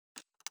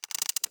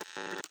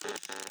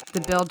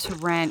the build to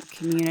rent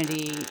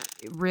community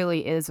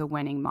really is a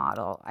winning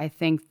model. I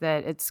think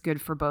that it's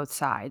good for both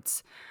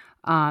sides.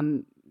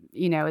 Um,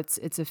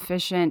 it's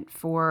efficient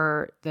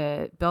for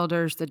the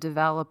builders, the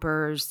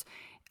developers.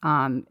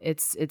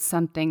 It's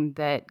something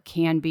that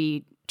can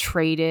be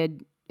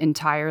traded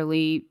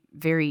entirely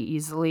very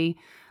easily.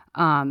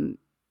 Um,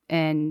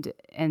 and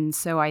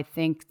so I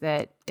think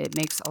that it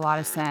makes a lot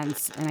of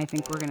sense, and I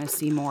think we're going to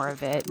see more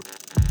of it.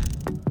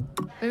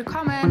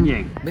 Willkommen.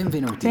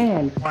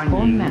 Benvenuti.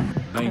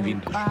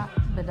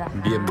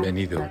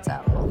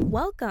 Bienvenido.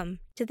 Welcome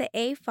to the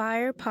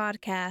A-Fire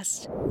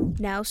podcast,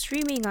 now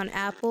streaming on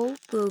Apple,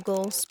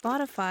 Google,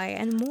 Spotify,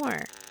 and more.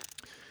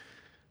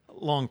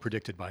 Long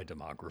predicted by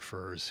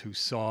demographers who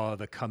saw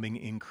the coming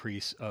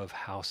increase of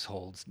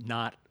households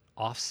not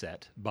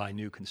offset by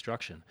new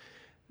construction,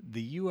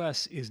 the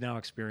U.S. is now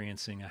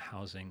experiencing a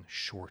housing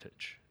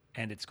shortage,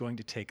 and it's going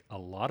to take a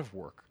lot of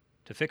work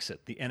to fix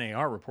it. The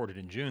NAR reported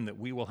in June that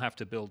we will have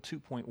to build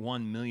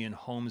 2.1 million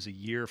homes a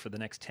year for the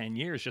next 10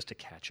 years just to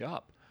catch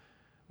up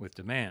with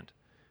demand.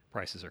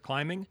 Prices are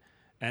climbing,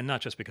 and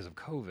not just because of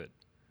COVID.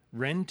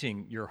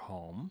 Renting your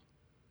home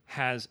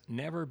has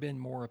never been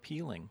more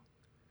appealing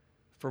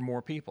for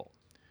more people.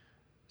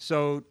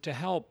 So to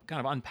help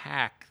kind of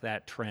unpack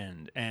that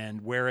trend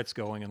and where it's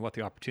going and what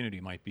the opportunity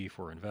might be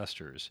for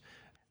investors,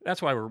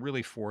 that's why we're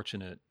really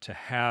fortunate to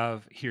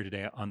have here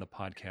today on the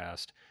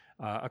podcast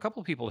a couple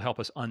of people to help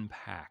us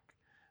unpack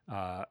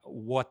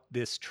what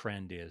this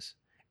trend is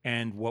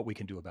and what we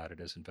can do about it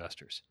as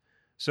investors.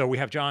 So we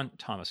have John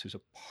Thomas, who's a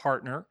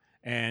partner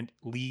and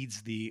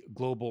leads the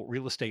global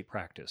real estate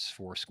practice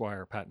for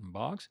Squire Patton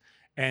Boggs,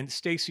 and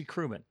Stacy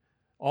Krugman,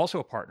 also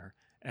a partner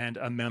and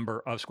a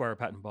member of Squire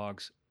Patton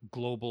Boggs'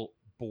 global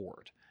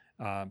board,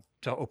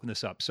 to open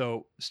this up.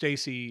 So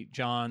Stacy,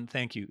 John,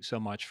 thank you so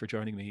much for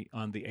joining me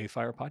on the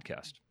A-Fire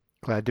podcast.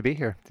 Glad to be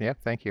here. Yeah,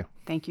 thank you.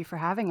 Thank you for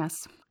having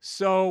us.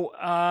 So,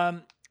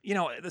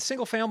 the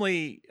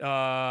single-family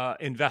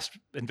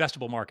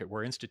investable market,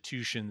 where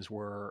institutions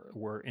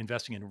were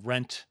investing in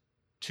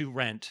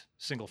rent-to-rent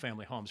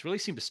single-family homes, really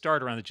seemed to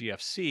start around the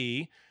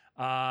GFC.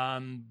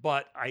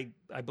 But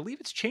I believe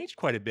it's changed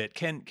quite a bit.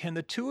 Can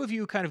the two of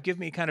you kind of give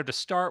me kind of to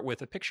start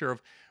with a picture of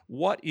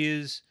what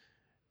is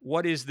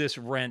this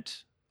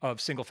rent of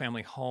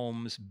single-family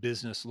homes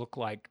business look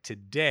like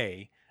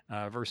today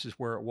versus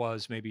where it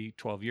was maybe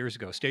 12 years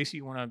ago? Stacy,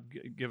 you want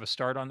to give a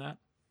start on that?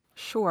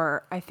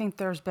 Sure. I think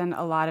there's been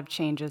a lot of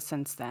changes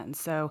since then.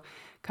 So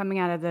coming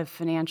out of the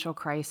financial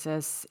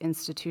crisis,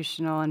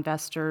 institutional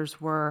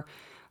investors were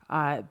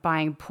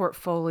buying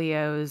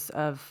portfolios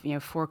of,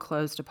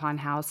 foreclosed upon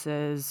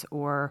houses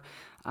or,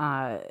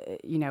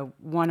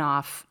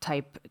 one-off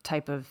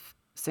type of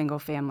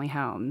single-family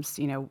homes,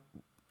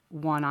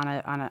 one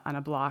on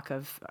a block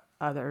of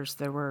others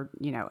that were,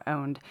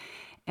 owned.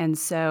 And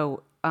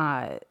so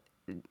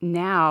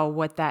now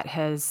what that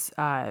has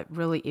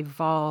really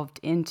evolved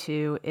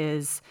into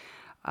is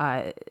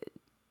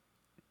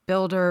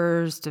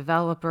builders,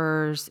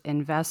 developers,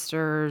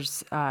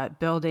 investors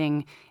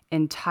building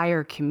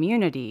entire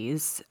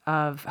communities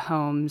of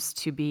homes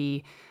to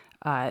be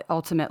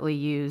ultimately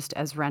used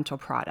as rental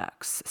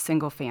products,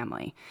 single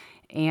family.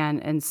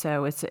 And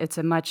so it's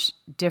a much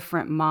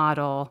different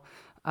model,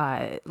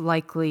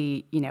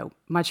 likely,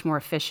 much more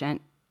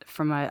efficient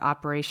from an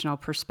operational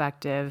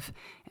perspective.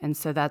 And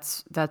so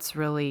that's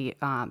really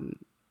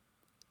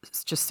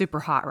it's just super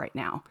hot right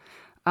now.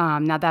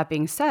 Now, that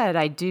being said,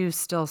 I do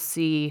still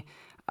see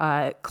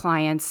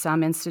clients,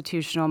 some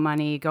institutional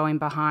money going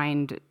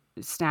behind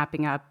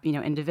snapping up,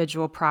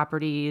 individual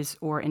properties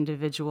or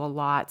individual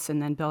lots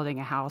and then building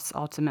a house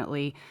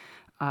ultimately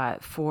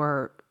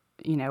for,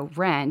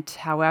 rent.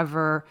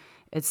 However,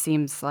 it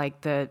seems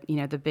like the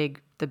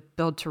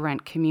build to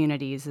rent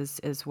communities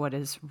is what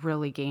is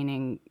really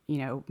gaining,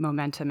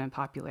 momentum and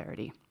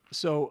popularity.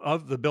 So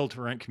of the build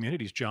to rent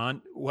communities,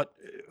 John,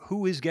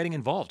 who is getting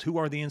involved? Who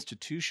are the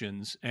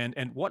institutions and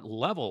what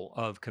level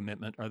of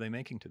commitment are they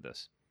making to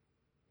this?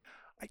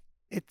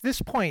 At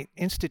this point,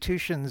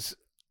 institutions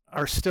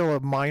are still a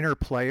minor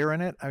player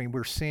in it. I mean,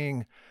 we're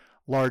seeing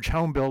large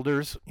home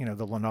builders,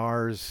 the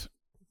Lennars,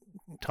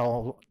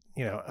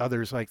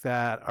 others like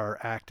that are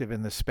active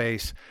in the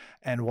space,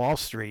 and Wall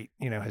Street,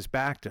 has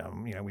backed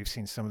them. We've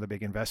seen some of the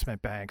big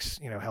investment banks,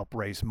 help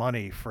raise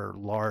money for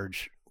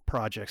large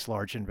projects,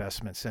 large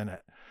investments in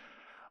it.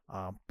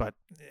 But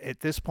at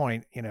this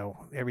point,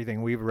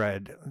 everything we've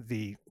read,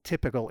 the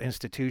typical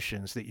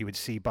institutions that you would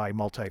see by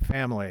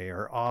multifamily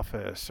or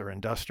office or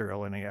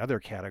industrial in any other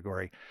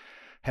category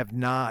have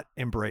not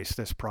embraced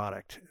this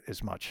product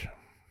as much.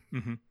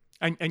 Mm-hmm.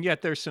 And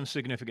yet there's some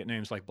significant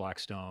names like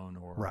Blackstone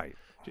or right.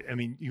 I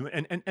mean,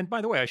 and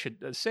by the way, I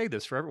should say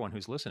this for everyone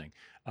who's listening.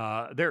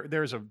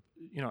 There's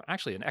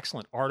actually an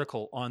excellent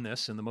article on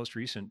this in the most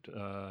recent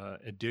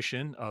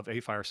edition of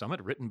A-Fire Summit,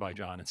 written by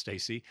John and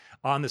Stacy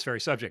on this very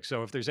subject.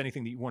 So if there's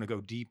anything that you want to go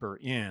deeper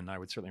in, I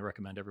would certainly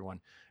recommend everyone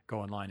go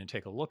online and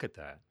take a look at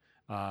that.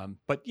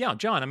 But yeah,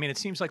 John, I mean, it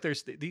seems like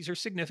these are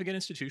significant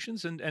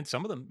institutions and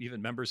some of them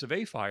even members of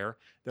AFIRE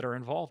that are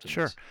involved in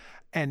Sure. this.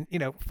 And,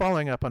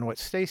 following up on what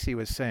Stacy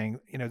was saying,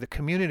 the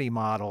community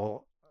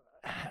model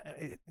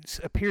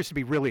appears to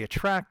be really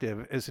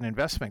attractive as an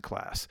investment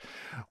class.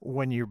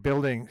 When you're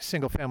building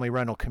single family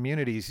rental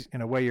communities,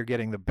 in a way, you're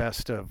getting the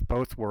best of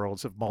both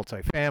worlds of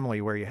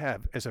multifamily, where you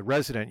have, as a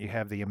resident, you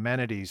have the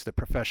amenities, the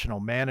professional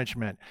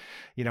management,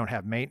 you don't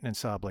have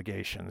maintenance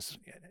obligations,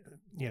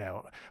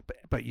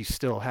 but you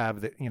still have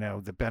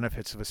the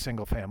benefits of a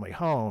single family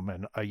home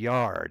and a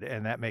yard,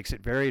 and that makes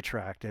it very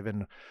attractive.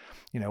 And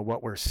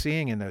what we're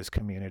seeing in those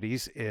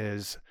communities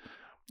is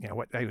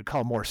what they would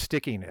call more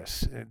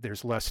stickiness.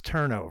 There's less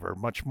turnover,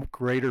 much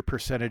greater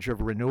percentage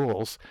of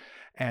renewals,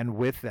 and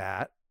with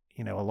that,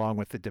 along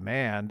with the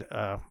demand,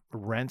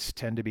 rents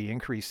tend to be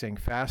increasing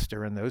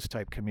faster in those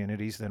type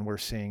communities than we're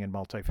seeing in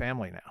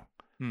multifamily now.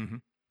 Mm-hmm.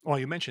 Well,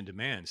 you mentioned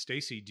demand,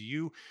 Stacy.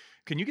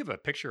 Can you give a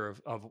picture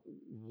of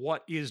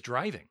what is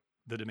driving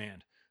the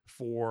demand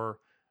for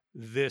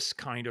this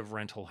kind of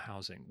rental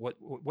housing?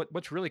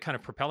 What's really kind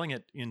of propelling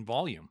it in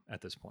volume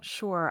at this point?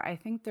 Sure. I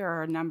think there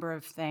are a number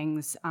of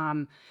things.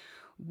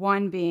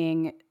 One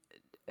being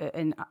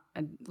a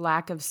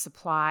lack of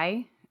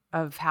supply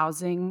of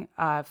housing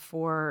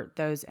for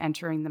those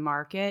entering the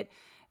market.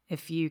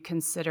 If you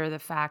consider the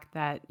fact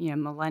that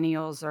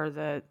millennials are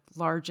the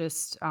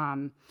largest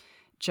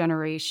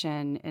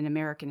generation in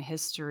American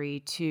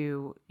history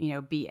to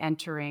be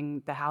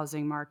entering the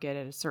housing market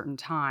at a certain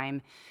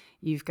time,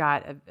 you've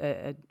got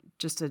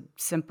just a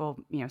simple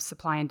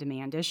supply and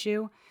demand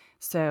issue.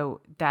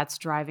 So that's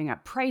driving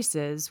up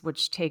prices,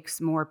 which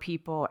takes more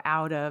people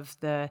out of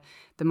the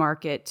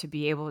market to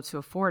be able to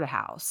afford a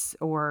house.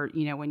 Or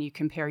when you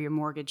compare your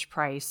mortgage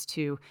price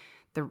to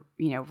the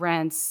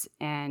rents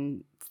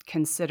and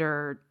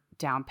consider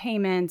down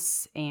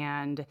payments,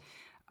 and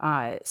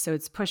so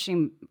it's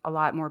pushing a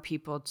lot more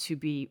people to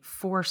be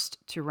forced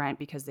to rent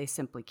because they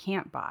simply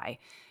can't buy.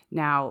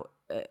 Now,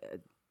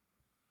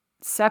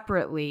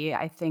 separately,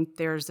 I think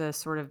there's a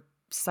sort of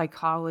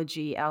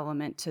psychology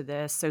element to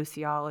this,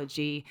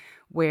 sociology,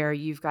 where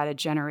you've got a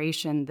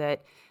generation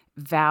that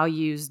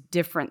values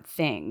different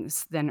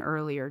things than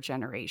earlier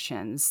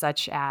generations,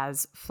 such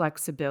as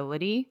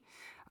flexibility.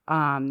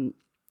 They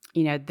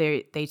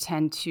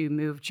tend to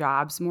move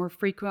jobs more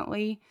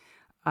frequently.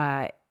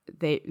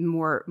 They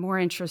more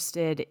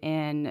interested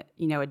in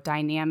a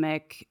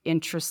dynamic,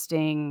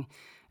 interesting,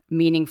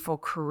 meaningful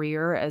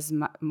career as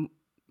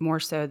more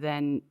so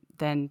than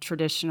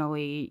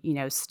traditionally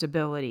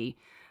stability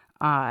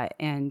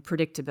and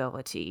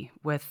predictability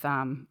with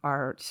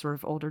our sort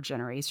of older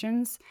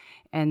generations.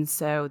 And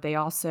so they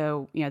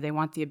also they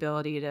want the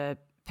ability to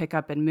pick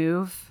up and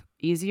move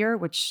easier,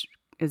 which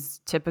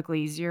is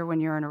typically easier when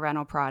you're in a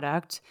rental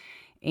product,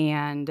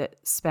 and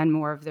spend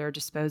more of their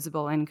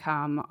disposable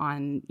income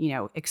on,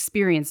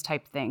 experience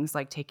type things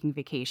like taking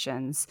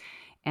vacations.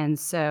 And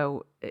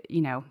so,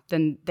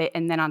 then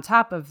on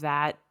top of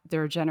that,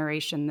 they're a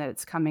generation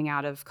that's coming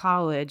out of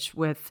college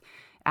with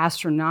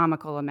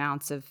astronomical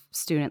amounts of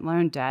student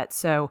loan debt.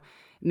 So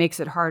it makes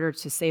it harder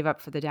to save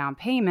up for the down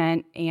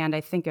payment. And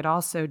I think it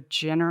also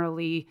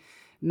generally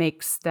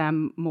makes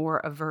them more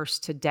averse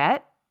to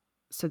debt.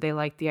 So they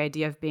like the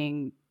idea of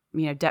being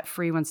debt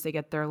free once they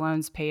get their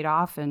loans paid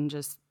off and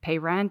just pay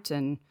rent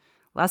and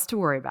less to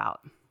worry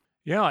about.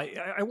 Yeah,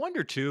 I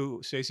wonder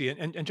too, Stacey,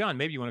 and John,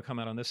 maybe you want to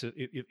comment on this.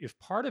 If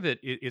part of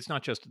it's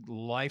not just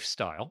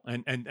lifestyle,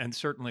 and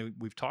certainly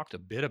we've talked a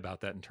bit about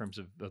that in terms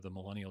of the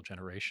millennial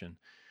generation,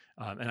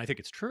 and I think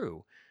it's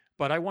true.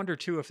 But I wonder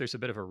too if there's a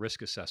bit of a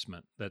risk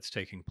assessment that's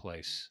taking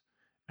place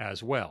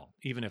as well,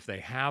 even if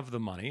they have the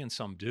money, and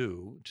some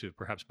do, to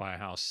perhaps buy a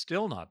house,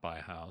 still not buy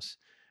a house.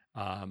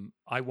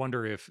 I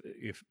wonder if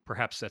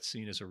perhaps that's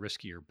seen as a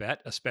riskier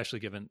bet, especially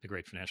given the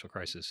great financial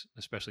crisis,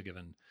 especially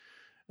given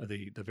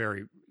the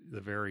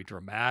very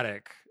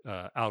dramatic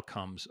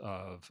outcomes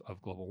of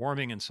global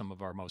warming in some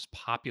of our most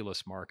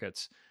populous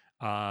markets.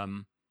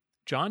 John,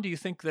 do you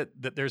think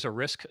that there's a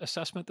risk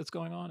assessment that's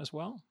going on as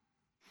well?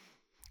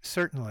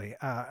 Certainly,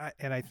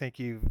 and I think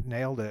you've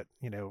nailed it.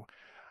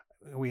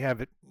 We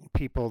have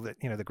people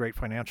that, the great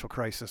financial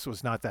crisis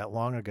was not that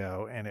long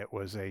ago, and it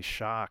was a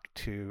shock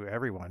to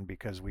everyone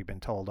because we've been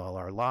told all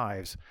our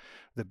lives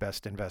the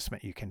best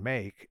investment you can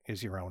make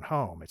is your own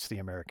home. It's the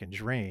American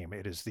dream.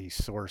 It is the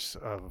source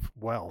of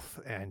wealth,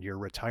 and your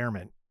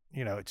retirement,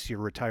 it's your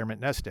retirement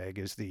nest egg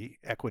is the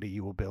equity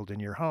you will build in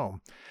your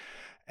home.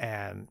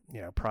 And,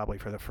 probably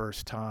for the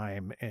first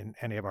time in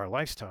any of our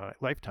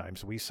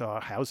lifetimes, we saw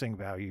housing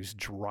values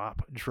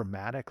drop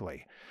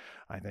dramatically.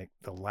 I think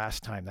the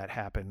last time that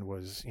happened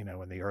was, in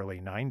the early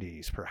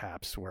 90s,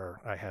 perhaps,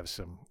 where I have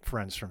some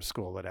friends from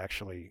school that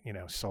actually,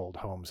 sold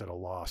homes at a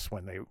loss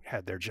when they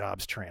had their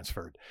jobs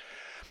transferred.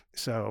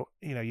 So,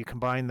 you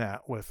combine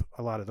that with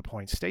a lot of the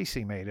points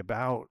Stacy made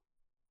about,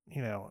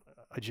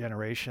 a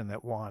generation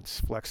that wants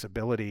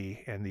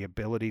flexibility and the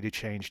ability to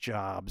change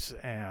jobs,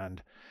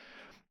 and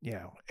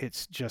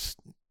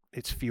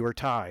it's fewer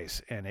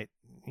ties, and it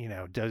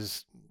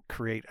does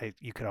create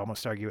you could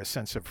almost argue a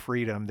sense of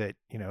freedom that,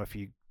 if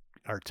you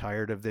are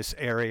tired of this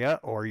area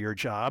or your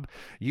job,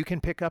 you can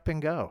pick up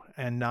and go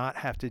and not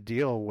have to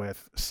deal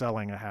with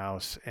selling a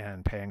house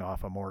and paying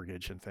off a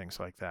mortgage and things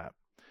like that.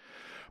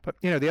 But,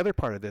 the other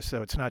part of this,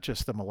 though, it's not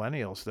just the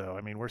millennials, though.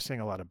 I mean, we're seeing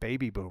a lot of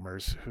baby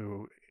boomers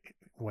who,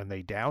 when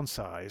they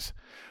downsize,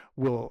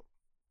 will,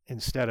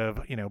 instead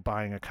of,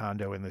 buying a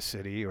condo in the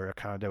city or a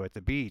condo at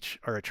the beach,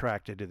 are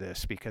attracted to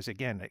this because,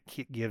 again,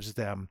 it gives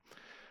them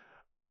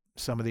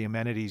some of the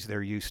amenities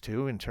they're used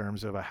to in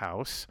terms of a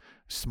house,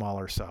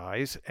 smaller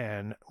size,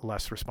 and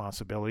less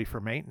responsibility for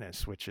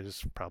maintenance, which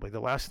is probably the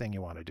last thing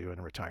you want to do in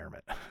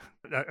retirement.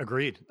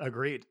 Agreed.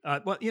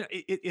 Well,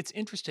 it's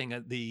interesting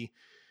the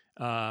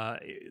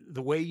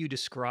way you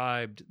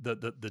described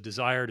the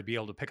desire to be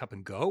able to pick up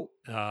and go,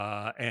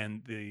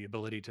 and the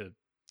ability to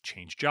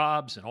change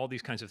jobs and all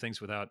these kinds of things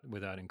without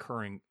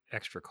incurring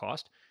extra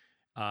cost.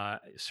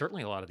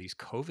 Certainly, a lot of these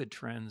COVID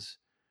trends,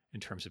 in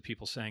terms of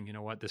people saying, you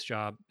know what, this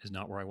job is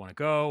not where I want to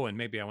go, and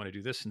maybe I want to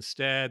do this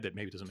instead, that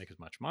maybe doesn't make as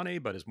much money,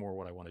 but is more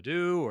what I want to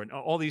do, or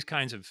all these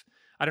kinds of,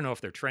 I don't know if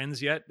they're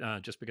trends yet,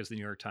 just because the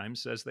New York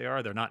Times says they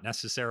are. They're not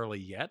necessarily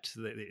yet.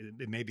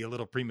 They may be a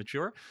little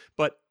premature,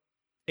 but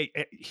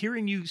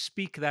hearing you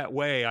speak that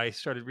way, I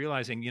started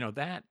realizing,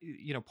 that,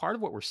 part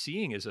of what we're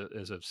seeing is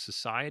a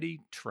society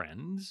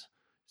trends,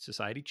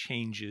 society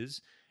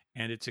changes,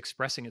 and it's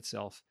expressing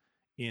itself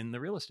in the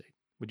real estate.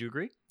 Would you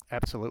agree?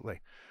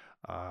 Absolutely.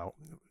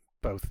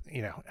 Both,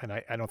 and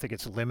I don't think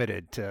it's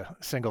limited to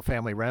single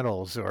family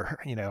rentals or,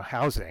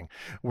 housing.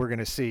 We're going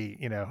to see,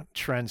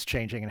 trends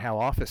changing in how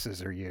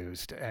offices are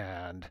used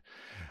and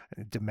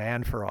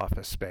demand for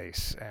office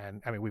space.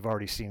 And I mean, we've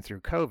already seen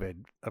through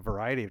COVID a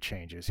variety of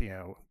changes,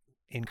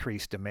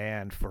 increased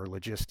demand for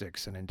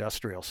logistics and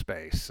industrial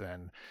space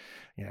and,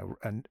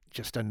 and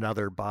just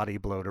another body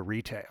blow to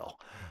retail.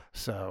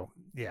 So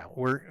yeah,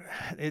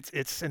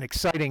 it's an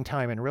exciting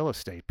time in real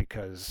estate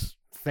because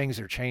things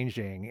are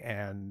changing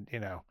and,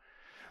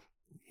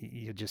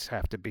 you just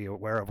have to be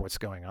aware of what's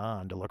going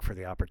on to look for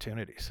the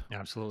opportunities.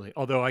 Absolutely.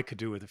 Although I could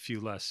do with a few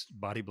less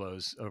body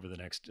blows over the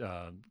next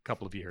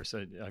couple of years.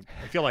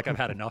 I feel like I've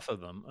had enough of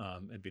them.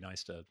 It'd be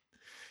nice to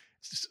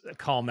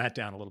calm that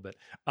down a little bit.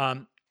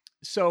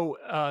 So,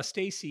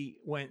 Stacy,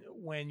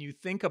 when you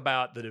think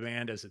about the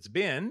demand as it's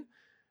been,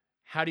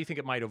 how do you think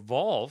it might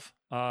evolve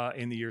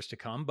in the years to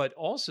come? But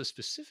also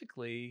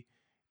specifically,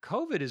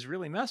 COVID has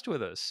really messed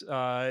with us,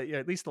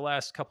 at least the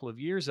last couple of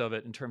years of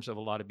it in terms of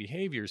a lot of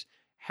behaviors.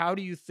 How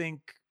do you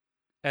think,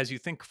 as you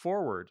think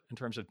forward in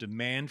terms of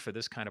demand for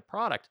this kind of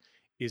product,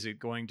 is it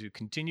going to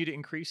continue to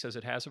increase as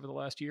it has over the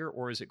last year,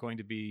 or is it going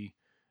to be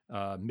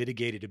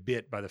mitigated a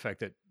bit by the fact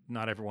that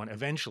not everyone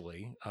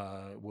eventually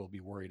will be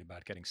worried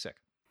about getting sick?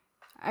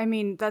 I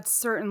mean, that's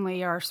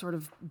certainly our sort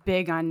of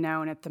big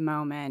unknown at the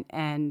moment.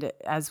 And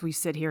as we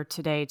sit here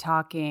today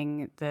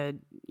talking,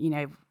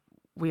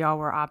 we all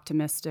were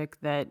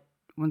optimistic that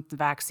when the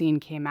vaccine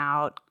came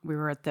out, we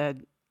were at the,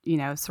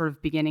 sort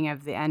of beginning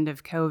of the end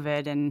of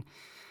COVID, and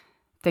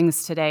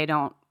things today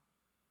don't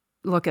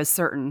look as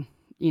certain,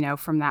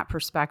 from that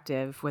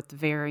perspective with the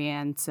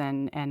variants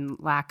and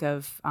lack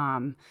of,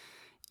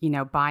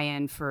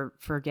 buy-in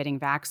for getting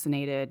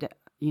vaccinated,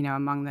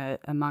 among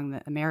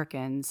the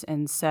Americans.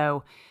 And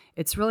so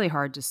it's really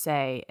hard to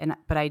say.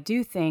 But I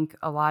do think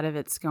a lot of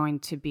it's going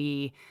to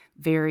be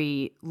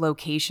very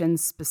location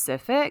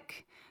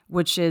specific,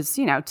 which is,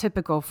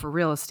 typical for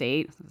real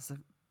estate.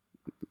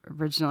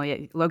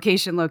 Originally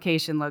location,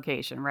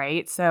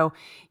 right? So,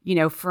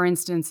 for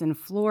instance, in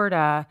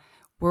Florida,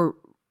 we're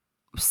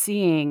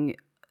seeing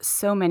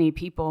so many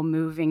people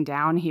moving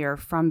down here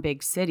from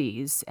big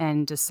cities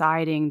and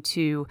deciding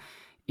to,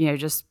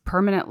 just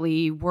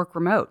permanently work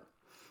remote.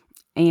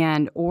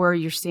 Or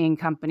you're seeing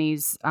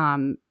companies,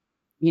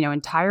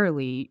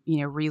 entirely,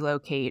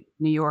 relocate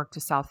New York to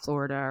South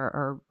Florida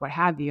or what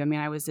have you. I mean,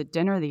 I was at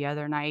dinner the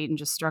other night and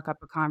just struck up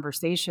a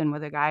conversation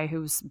with a guy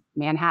who's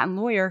Manhattan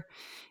lawyer,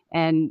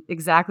 and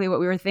exactly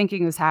what we were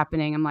thinking was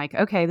happening. I'm like,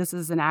 okay, this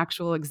is an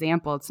actual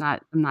example. I'm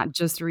not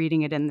just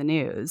reading it in the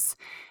news.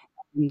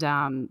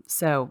 And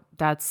so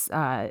that's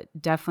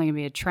definitely going to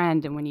be a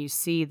trend. And when you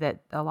see that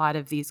a lot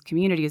of these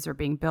communities are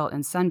being built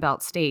in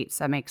Sunbelt states,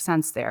 that makes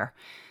sense there.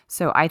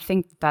 So I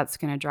think that's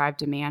going to drive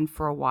demand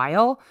for a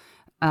while,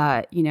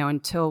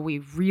 until we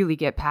really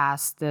get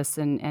past this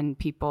and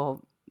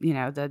people,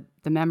 the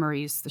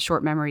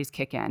short memories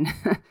kick in.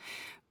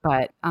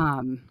 But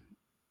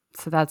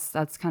so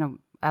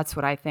that's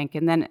what I think.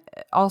 And then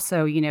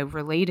also,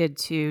 related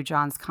to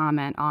John's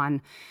comment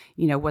on,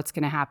 what's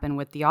going to happen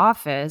with the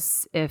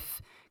office,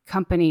 if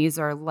companies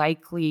are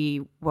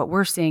likely, what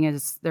we're seeing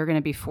is they're going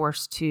to be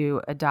forced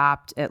to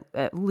adopt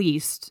at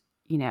least,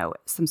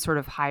 some sort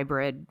of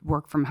hybrid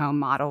work from home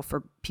model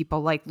for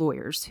people like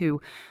lawyers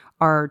who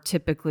are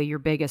typically your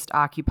biggest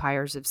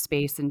occupiers of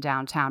space in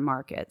downtown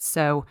markets.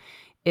 So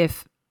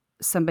if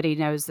somebody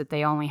knows that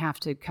they only have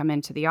to come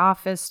into the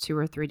office 2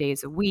 or 3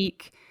 days a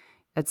week,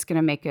 it's going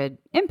to make an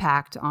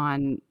impact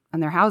on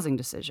their housing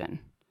decision.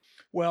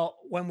 Well,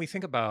 when we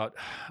think about,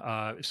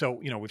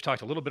 we've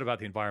talked a little bit about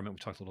the environment,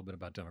 we've talked a little bit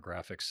about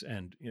demographics,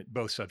 and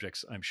both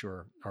subjects, I'm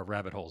sure, are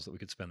rabbit holes that we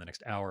could spend the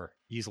next hour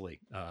easily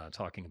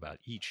talking about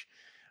each.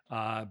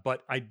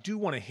 But I do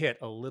want to hit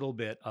a little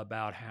bit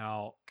about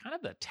how kind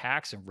of the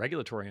tax and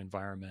regulatory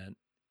environment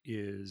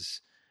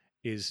is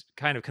is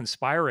kind of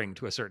conspiring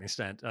to a certain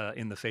extent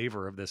in the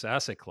favor of this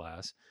asset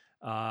class,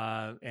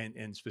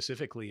 and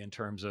specifically in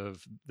terms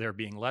of there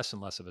being less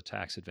and less of a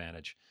tax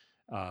advantage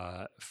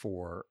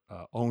for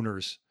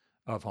owners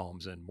of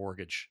homes and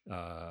mortgage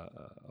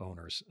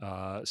owners.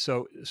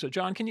 So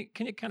John, can you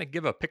kind of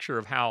give a picture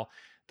of how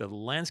the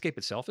landscape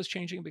itself is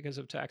changing because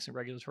of tax and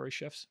regulatory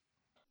shifts?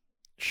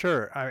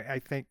 Sure. I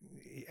think,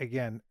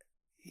 again,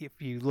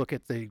 if you look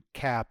at the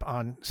cap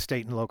on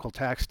state and local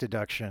tax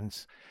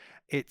deductions,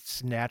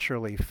 it's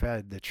naturally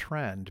fed the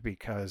trend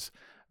because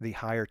the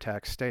higher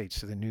tax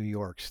states, the New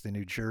Yorks, the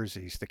New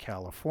Jerseys, the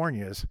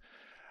Californias,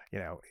 you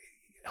know,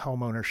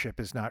 home ownership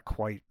is not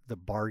quite the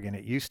bargain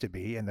it used to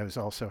be. And those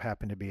also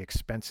happen to be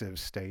expensive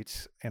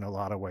states in a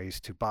lot of ways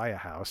to buy a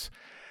house.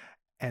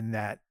 And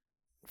that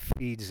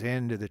feeds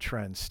into the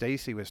trend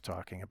Stacy was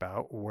talking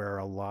about, where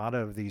a lot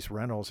of these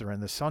rentals are in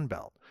the Sun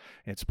Belt.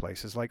 It's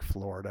places like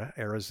Florida,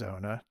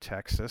 Arizona,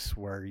 Texas,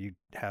 where you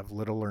have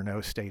little or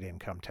no state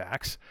income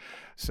tax.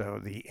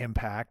 So the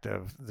impact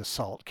of the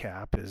SALT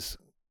cap is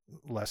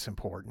less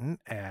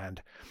important,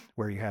 and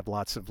where you have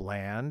lots of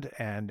land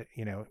and,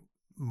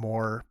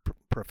 more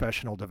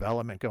professional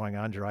development going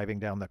on, driving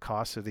down the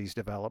costs of these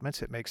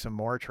developments, it makes them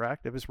more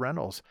attractive as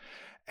rentals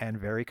and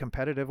very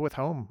competitive with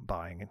home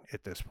buying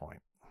at this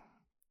point,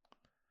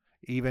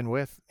 even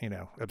with,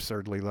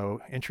 absurdly low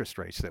interest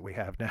rates that we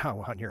have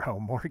now on your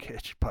home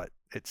mortgage, but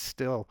it's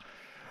still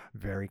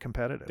very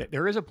competitive.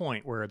 There is a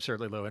point where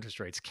absurdly low interest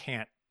rates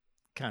can't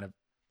kind of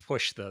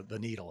push the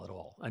needle at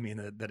all. I mean,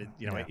 that it,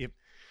 Yeah. if,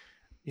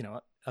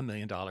 $1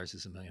 million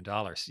is $1 million,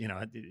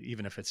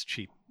 even if it's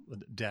cheap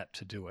debt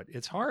to do it,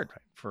 it's hard Right.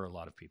 for a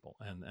lot of people.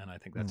 And I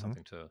think that's Mhm.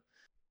 something to,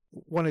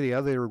 One of the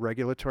other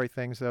regulatory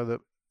things, though,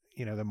 that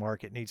the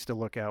market needs to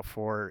look out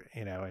for,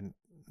 and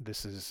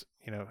this is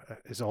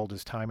as old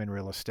as time in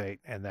real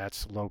estate, and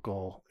that's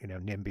local,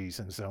 NIMBYs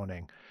and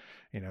zoning.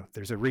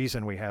 There's a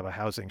reason we have a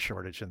housing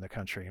shortage in the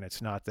country, and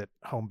it's not that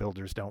home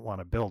builders don't want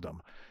to build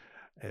them.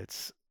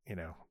 It's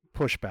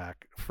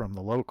pushback from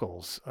the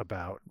locals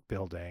about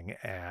building,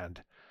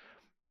 and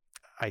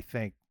I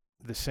think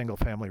the single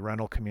family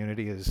rental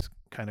community has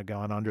kind of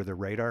gone under the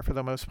radar for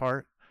the most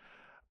part.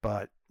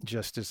 But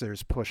just as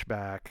there's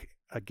pushback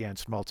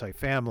against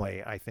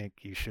multifamily, I think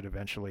you should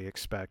eventually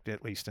expect,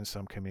 at least in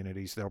some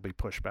communities, there'll be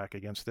pushback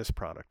against this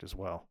product as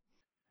well.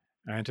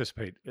 I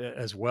anticipate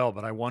as well.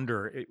 But I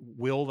wonder,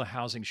 will the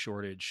housing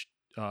shortage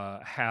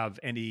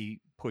have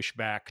any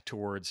pushback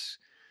towards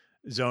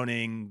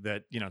zoning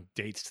that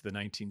dates to the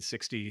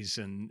 1960s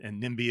and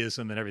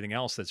NIMBYism and everything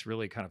else that's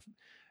really kind of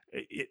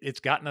it's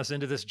gotten us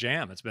into this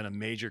jam. It's been a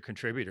major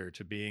contributor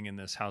to being in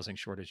this housing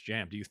shortage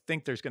jam. Do you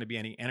think there's going to be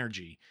any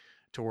energy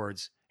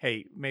towards,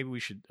 hey, maybe we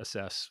should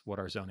assess what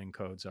our zoning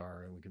codes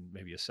are and we can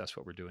maybe assess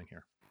what we're doing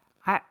here?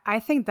 I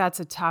think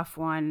that's a tough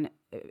one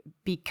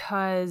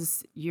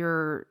because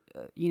the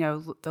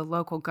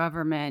local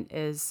government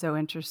is so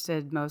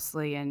interested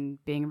mostly in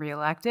being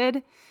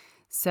reelected.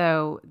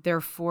 So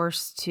they're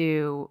forced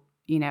to,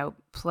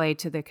 play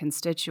to the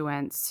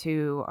constituents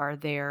who are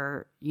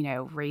there,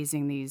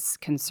 raising these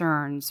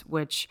concerns,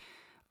 which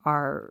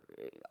are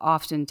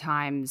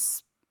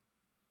oftentimes,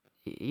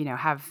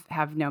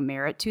 have no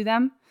merit to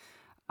them.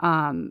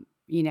 I've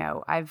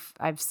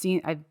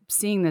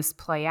seen this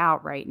play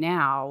out right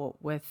now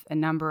with a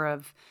number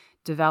of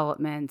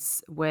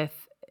developments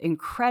with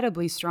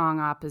incredibly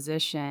strong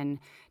opposition,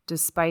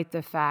 despite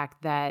the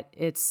fact that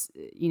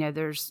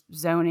there's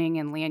zoning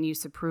and land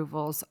use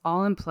approvals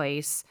all in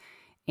place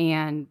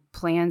and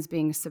plans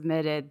being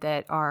submitted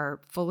that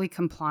are fully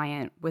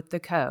compliant with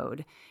the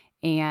code,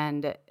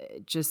 and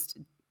just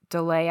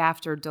delay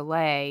after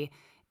delay.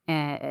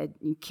 And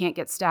you can't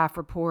get staff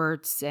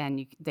reports,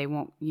 and they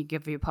won't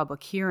give you a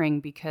public hearing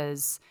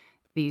because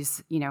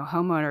these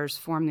homeowners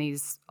form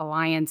these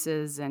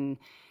alliances and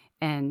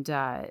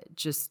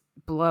just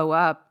blow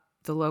up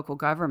the local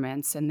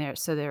governments, and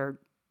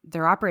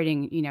they're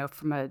operating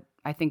from a,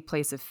 I think,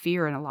 place of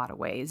fear in a lot of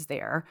ways.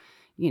 They're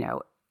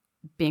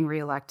being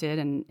reelected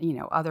and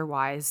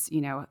otherwise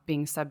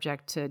being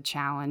subject to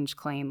challenge,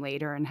 claim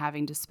later, and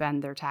having to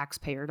spend their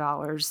taxpayer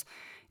dollars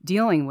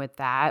dealing with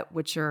that,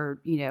 which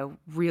are,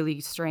 really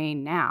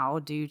strained now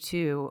due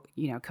to,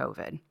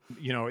 COVID.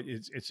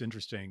 It's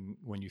interesting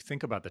when you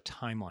think about the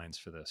timelines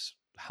for this,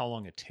 how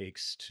long it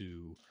takes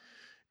to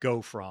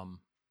go from,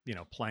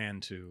 plan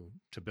to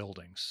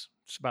buildings.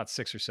 It's about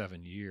 6 or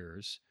 7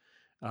 years.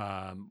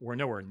 We're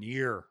nowhere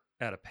near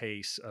at a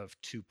pace of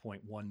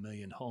 2.1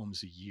 million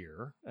homes a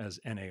year,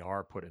 as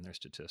NAR put in their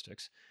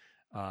statistics.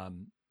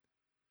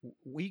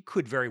 We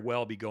could very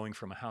well be going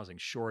from a housing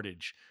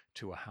shortage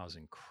to a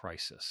housing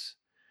crisis.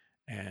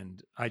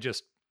 And I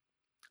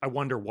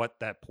wonder what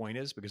that point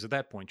is, because at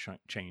that point,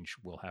 change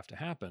will have to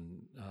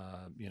happen.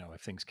 If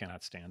things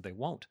cannot stand, they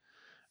won't.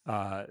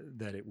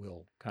 that it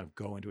will kind of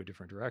go into a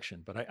different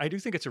direction. But I do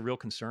think it's a real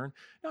concern,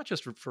 not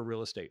just for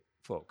real estate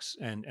folks,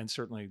 and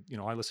certainly,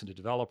 I listen to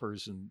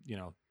developers, and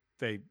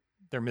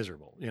they're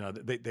miserable.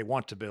 They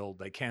want to build,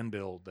 they can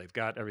build, they've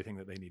got everything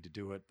that they need to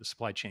do it. The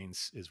supply chain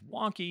is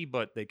wonky,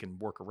 but they can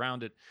work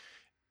around it.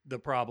 The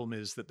problem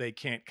is that they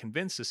can't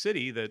convince a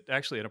city that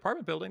actually an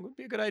apartment building would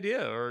be a good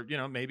idea, or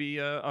maybe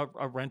a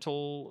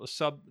rental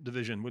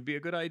subdivision would be a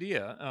good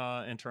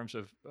idea in terms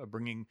of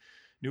bringing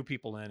new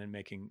people in and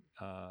making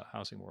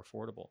housing more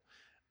affordable.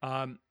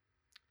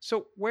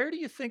 So where do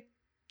you think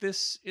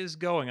this is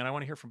going? And I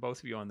want to hear from both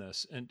of you on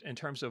this in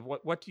terms of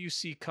what do you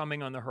see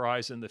coming on the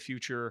horizon, the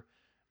future?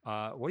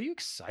 What are you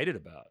excited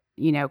about?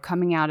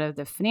 Coming out of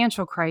the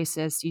financial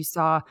crisis, you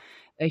saw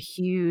a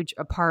huge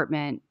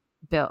apartment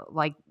built,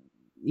 like,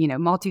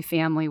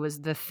 multifamily was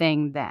the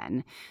thing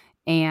then.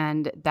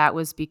 And that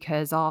was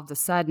because all of a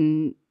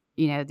sudden,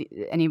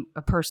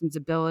 a person's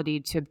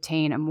ability to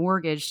obtain a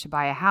mortgage to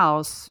buy a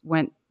house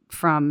went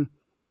from,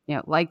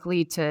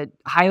 likely to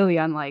highly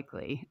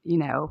unlikely.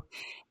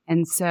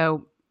 And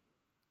so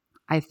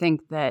I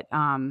think that,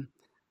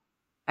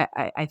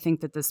 I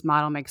think that this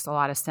model makes a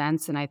lot of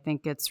sense. And I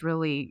think it's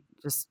really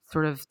just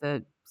sort of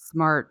the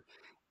smart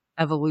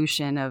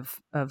evolution of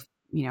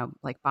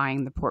like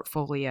buying the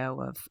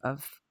portfolio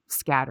of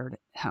scattered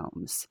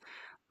homes.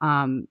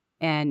 And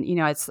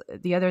it's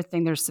the other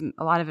thing. There's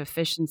a lot of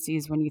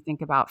efficiencies when you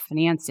think about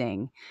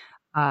financing.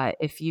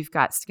 If you've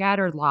got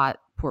scattered lot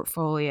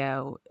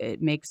portfolio,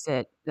 it makes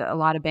it, a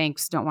lot of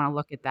banks don't want to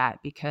look at that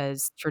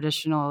because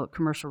traditional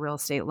commercial real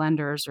estate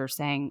lenders are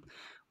saying,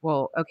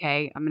 well,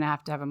 okay, I'm going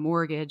to have a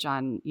mortgage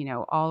on,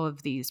 all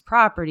of these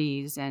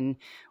properties, and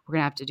we're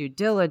going to have to do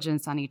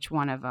diligence on each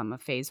one of them, a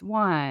phase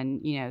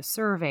one,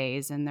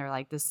 surveys. And they're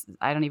like,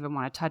 I don't even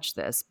want to touch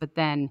this. But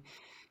then,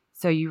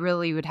 so you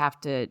really would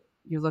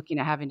you're looking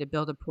at having to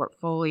build a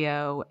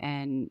portfolio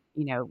and,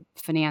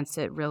 finance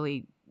it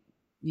really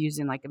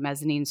using like a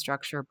mezzanine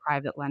structure,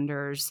 private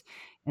lenders.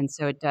 And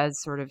so it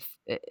does sort of,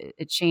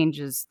 it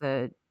changes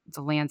the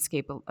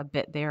landscape a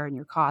bit there in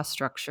your cost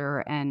structure.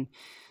 And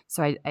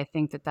so I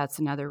think that that's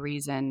another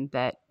reason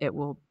that it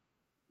will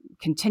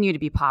continue to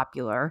be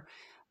popular.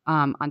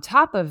 On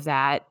top of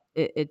that,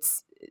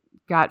 it's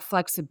got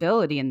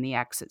flexibility in the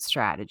exit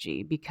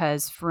strategy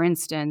because, for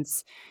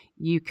instance,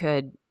 you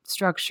could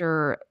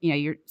structure,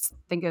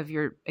 think of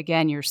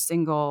your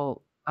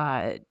single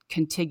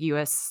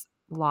contiguous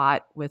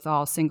lot with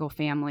all single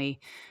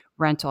family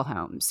rental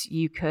homes.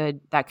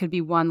 That could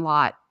be one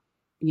lot,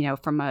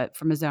 from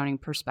a zoning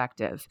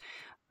perspective,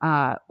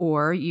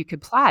 or you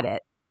could plat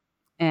it.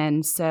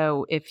 And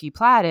so if you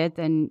plat it,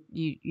 then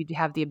you'd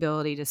have the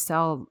ability to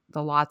sell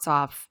the lots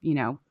off,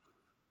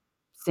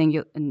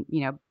 single, and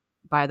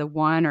by the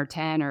 1 or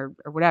 10 or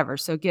whatever.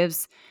 So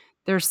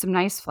there's some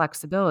nice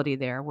flexibility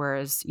there.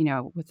 Whereas,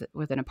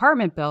 with an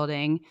apartment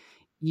building,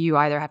 you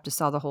either have to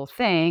sell the whole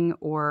thing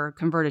or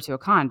convert it to a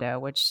condo,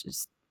 which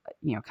is,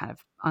 kind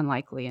of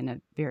unlikely in a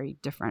very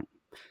different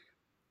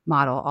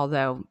model,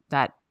 although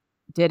that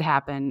did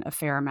happen a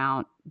fair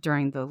amount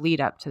during the lead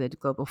up to the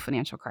global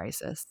financial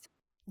crisis.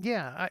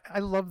 Yeah, I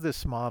love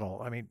this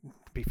model. I mean,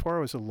 before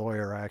I was a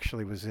lawyer, I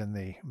actually was in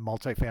the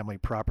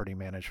multifamily property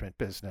management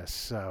business.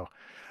 So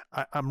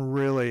I'm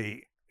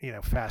really,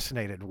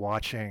 fascinated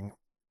watching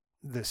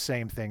the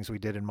same things we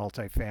did in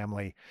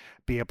multifamily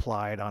be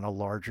applied on a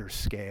larger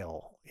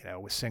scale,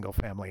 with single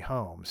family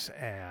homes,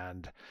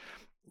 and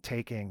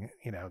taking,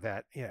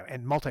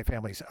 and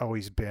multifamily's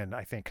always been,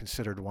 I think,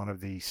 considered one of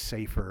the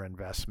safer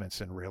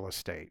investments in real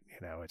estate.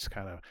 It's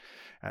kind of,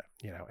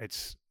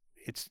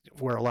 it's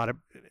where a lot of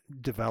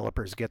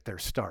developers get their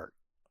start,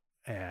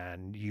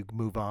 and you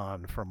move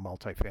on from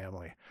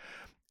multifamily.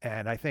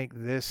 And I think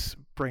this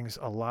brings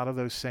a lot of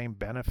those same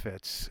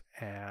benefits,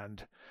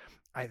 and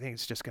I think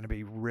it's just going to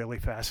be really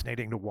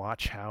fascinating to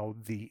watch how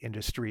the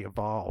industry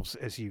evolves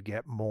as you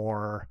get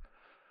more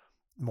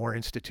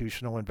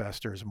institutional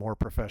investors, more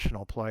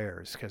professional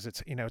players, because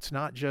it's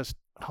not just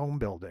home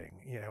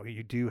building.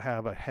 You do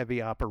have a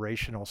heavy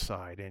operational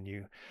side, and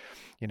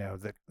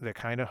the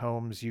kind of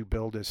homes you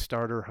build as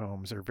starter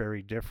homes are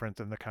very different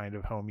than the kind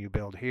of home you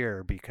build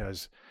here,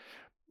 because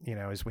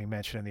as we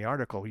mentioned in the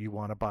article, you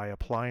want to buy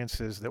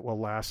appliances that will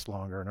last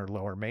longer and are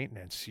lower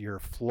maintenance. Your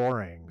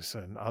floorings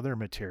and other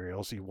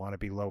materials, you want to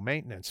be low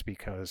maintenance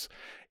because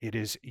it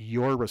is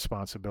your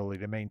responsibility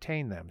to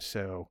maintain them.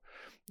 So,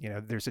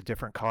 there's a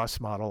different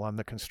cost model on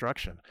the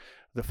construction.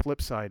 The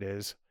flip side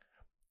is,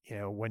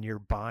 when you're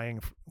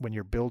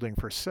building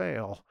for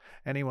sale,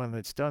 anyone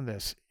that's done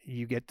this,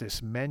 you get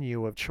this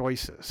menu of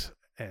choices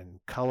and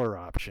color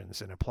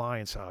options and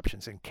appliance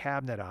options and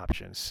cabinet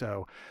options.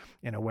 So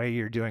in a way,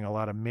 you're doing a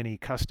lot of mini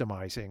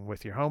customizing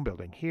with your home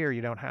building. Here,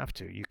 you don't have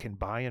to. You can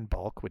buy in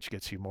bulk, which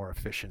gets you more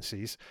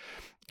efficiencies.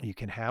 You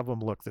can have them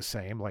look the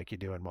same like you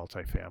do in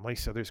multifamily.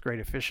 So there's great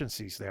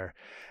efficiencies there.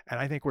 And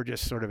I think we're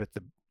just sort of at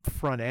the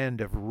front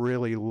end of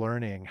really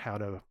learning how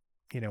to,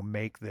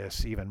 make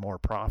this even more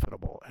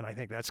profitable. And I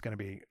think that's going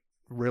to be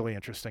really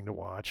interesting to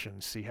watch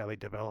and see how they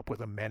develop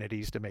with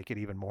amenities to make it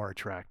even more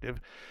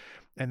attractive.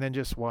 And then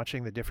just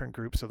watching the different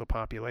groups of the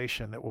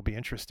population that will be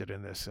interested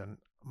in this. And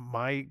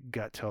my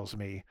gut tells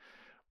me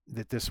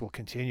that this will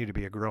continue to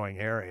be a growing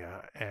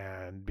area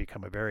and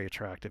become a very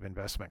attractive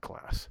investment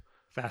class.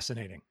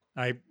 Fascinating.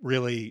 I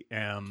really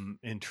am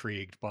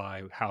intrigued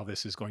by how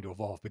this is going to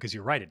evolve, because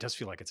you're right. It does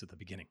feel like it's at the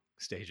beginning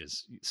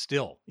stages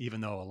still,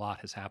 even though a lot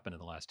has happened in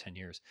the last 10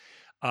 years.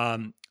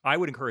 I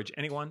would encourage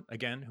anyone,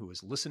 again, who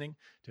is listening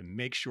to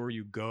make sure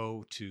you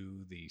go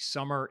to the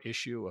summer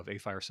issue of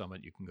AFIRE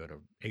Summit. You can go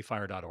to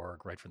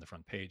afire.org right from the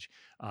front page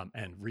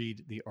and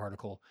read the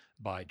article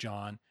by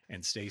John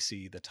and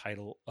Stacy, the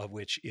title of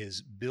which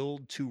is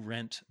Build to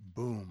Rent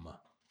Boom.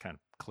 Kind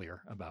of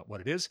clear about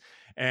what it is.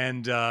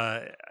 And,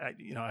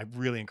 I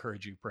really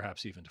encourage you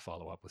perhaps even to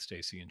follow up with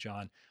Stacy and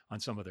John on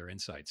some of their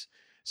insights.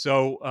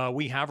 So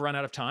we have run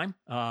out of time,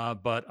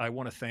 but I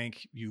want to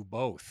thank you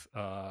both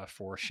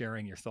for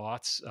sharing your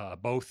thoughts,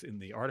 both in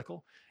the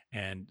article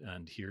and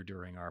here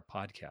during our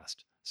podcast.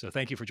 So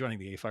thank you for joining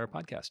the AFIRE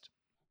podcast.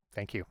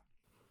 Thank you.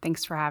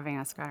 Thanks for having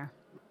us, Scudder.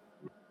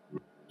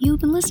 You've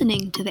been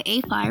listening to the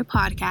AFIRE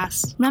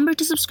podcast. Remember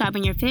to subscribe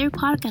on your favorite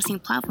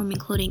podcasting platform,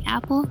 including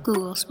Apple,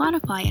 Google,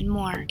 Spotify, and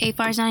more.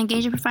 AFIRE is not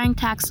engaged in providing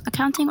tax,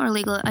 accounting, or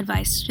legal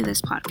advice to this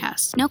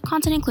podcast. No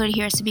content included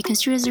here is to be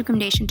construed as a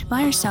recommendation to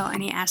buy or sell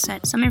any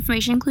asset. Some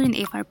information, including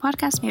the AFIRE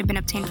podcast, may have been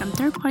obtained from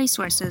third-party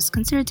sources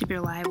considered to be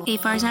reliable.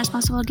 AFIRE is not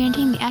responsible for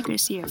guaranteeing the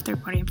accuracy of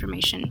third-party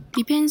information.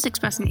 The opinions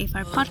expressed in the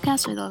AFIRE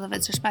podcast are those of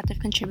its respective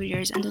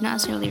contributors and do not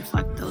necessarily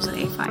reflect those of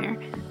AFIRE.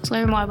 To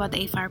learn more about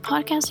the AFIRE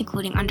podcast,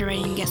 including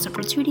underwriting and guest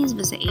opportunities,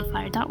 visit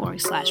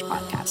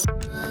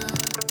afire.org/podcast.